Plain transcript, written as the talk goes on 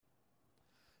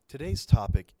Today's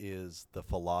topic is the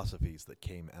philosophies that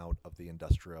came out of the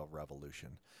Industrial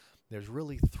Revolution. There's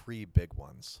really three big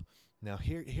ones. Now,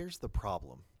 here's the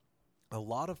problem. A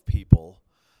lot of people,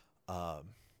 um,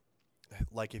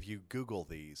 like if you Google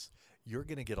these, you're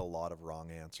going to get a lot of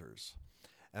wrong answers.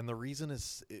 And the reason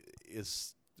is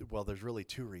well, there's really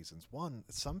two reasons. One,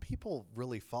 some people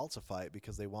really falsify it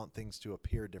because they want things to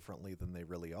appear differently than they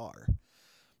really are.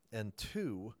 And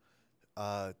two,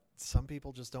 some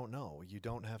people just don't know. You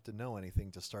don't have to know anything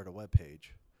to start a web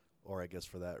page, or I guess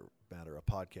for that matter, a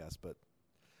podcast. But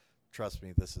trust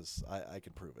me, I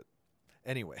can prove it.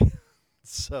 Anyway,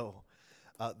 so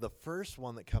the first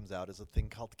one that comes out is a thing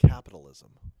called capitalism.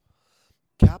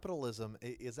 Capitalism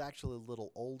is actually a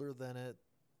little older than it,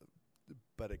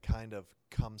 but it kind of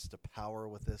comes to power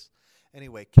with this.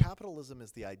 Anyway, capitalism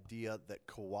is the idea that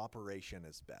cooperation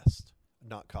is best.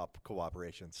 Not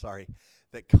cooperation, sorry,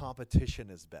 that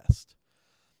competition is best.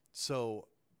 So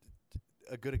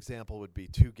a good example would be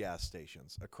two gas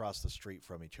stations across the street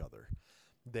from each other.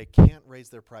 They can't raise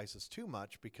their prices too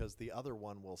much because the other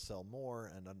one will sell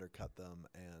more and undercut them,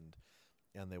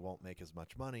 and they won't make as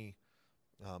much money.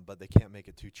 But they can't make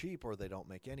it too cheap, or they don't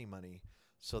make any money.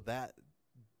 So that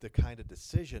the kind of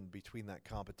decision between that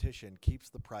competition keeps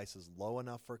the prices low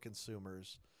enough for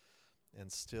consumers and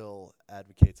still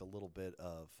advocates a little bit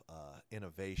of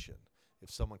innovation. If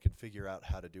someone can figure out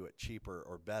how to do it cheaper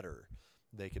or better,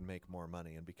 they can make more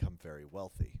money and become very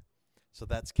wealthy. So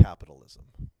that's capitalism.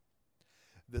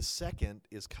 The second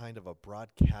is kind of a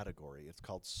broad category. It's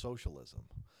called socialism.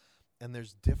 And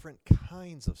there's different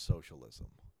kinds of socialism.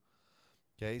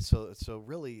 Okay, so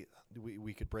really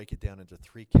we could break it down into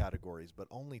three categories, but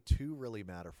only two really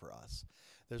matter for us.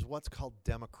 There's what's called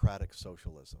democratic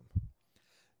socialism.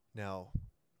 Now,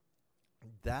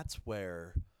 that's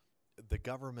where the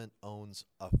government owns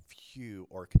a few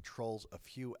or controls a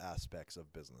few aspects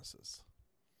of businesses.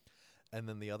 And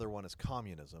then the other one is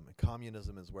communism. And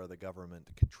communism is where the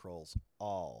government controls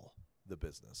all the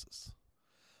businesses.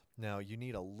 Now, you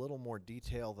need a little more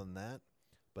detail than that,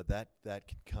 but that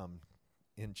can come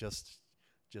in just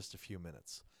a few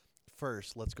minutes.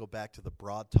 First, let's go back to the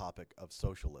broad topic of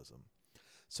socialism.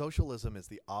 Socialism is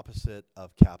the opposite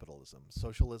of capitalism.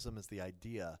 Socialism is the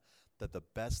idea that the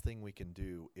best thing we can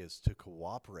do is to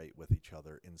cooperate with each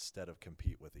other instead of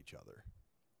compete with each other.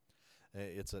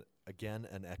 It's, again,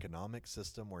 an economic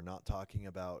system. We're not talking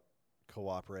about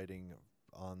cooperating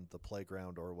on the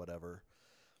playground or whatever,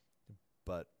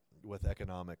 but with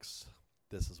economics,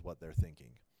 this is what they're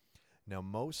thinking. Now,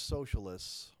 most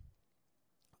socialist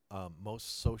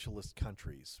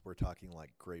countries, we're talking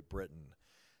like Great Britain,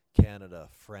 Canada,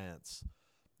 France,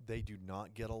 they do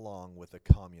not get along with the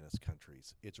communist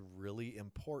countries. It's really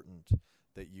important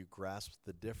that you grasp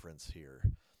the difference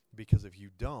here, because if you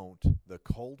don't, the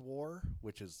Cold War,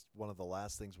 which is one of the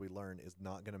last things we learn, is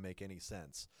not going to make any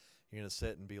sense. You're going to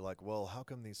sit and be like, well, how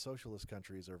come these socialist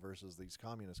countries are versus these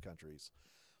communist countries?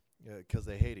 Because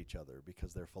they hate each other,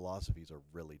 because their philosophies are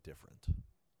really different.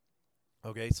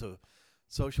 Okay, so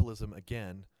socialism,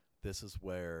 again, this is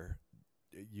where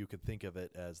you could think of it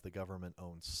as the government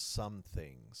owns some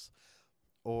things,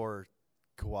 or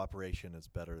cooperation is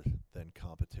better than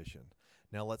competition.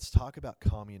 Now let's talk about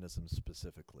communism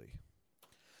specifically.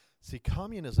 See,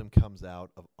 communism comes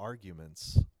out of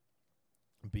arguments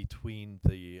between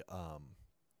the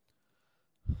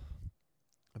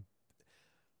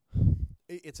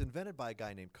it's invented by a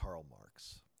guy named Karl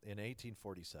Marx in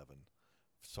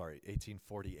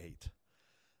 1848.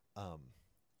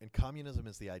 And communism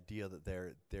is the idea that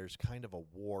there's kind of a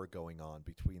war going on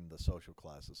between the social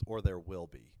classes, or there will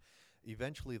be.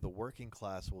 Eventually, the working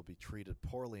class will be treated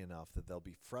poorly enough that they'll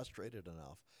be frustrated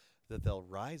enough that they'll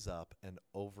rise up and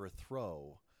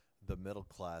overthrow the middle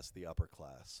class, the upper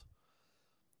class.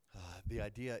 The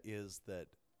idea is that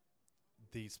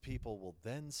these people will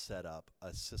then set up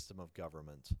a system of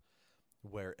government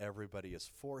where everybody is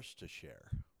forced to share,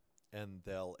 and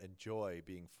they'll enjoy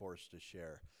being forced to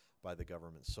share by the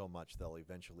government so much they'll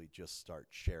eventually just start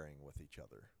sharing with each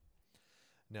other.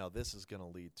 Now, this is going to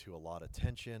lead to a lot of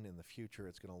tension in the future.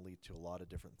 It's going to lead to a lot of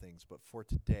different things. But for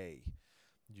today,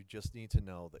 you just need to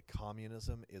know that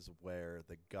communism is where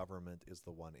the government is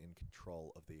the one in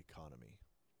control of the economy.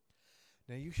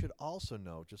 Now, you should also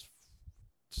know, just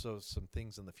so some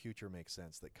things in the future make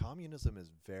sense, that communism is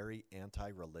very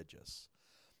anti-religious.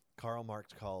 Karl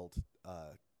Marx called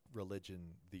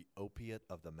religion the opiate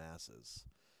of the masses,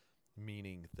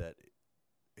 meaning that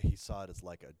he saw it as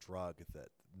like a drug that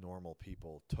normal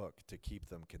people took to keep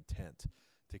them content,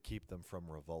 to keep them from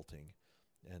revolting.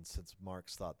 And since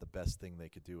Marx thought the best thing they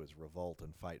could do is revolt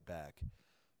and fight back,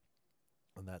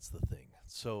 And that's the thing.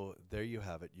 So there you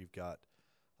have it. You've got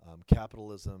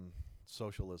capitalism,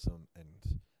 socialism,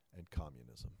 and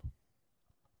communism.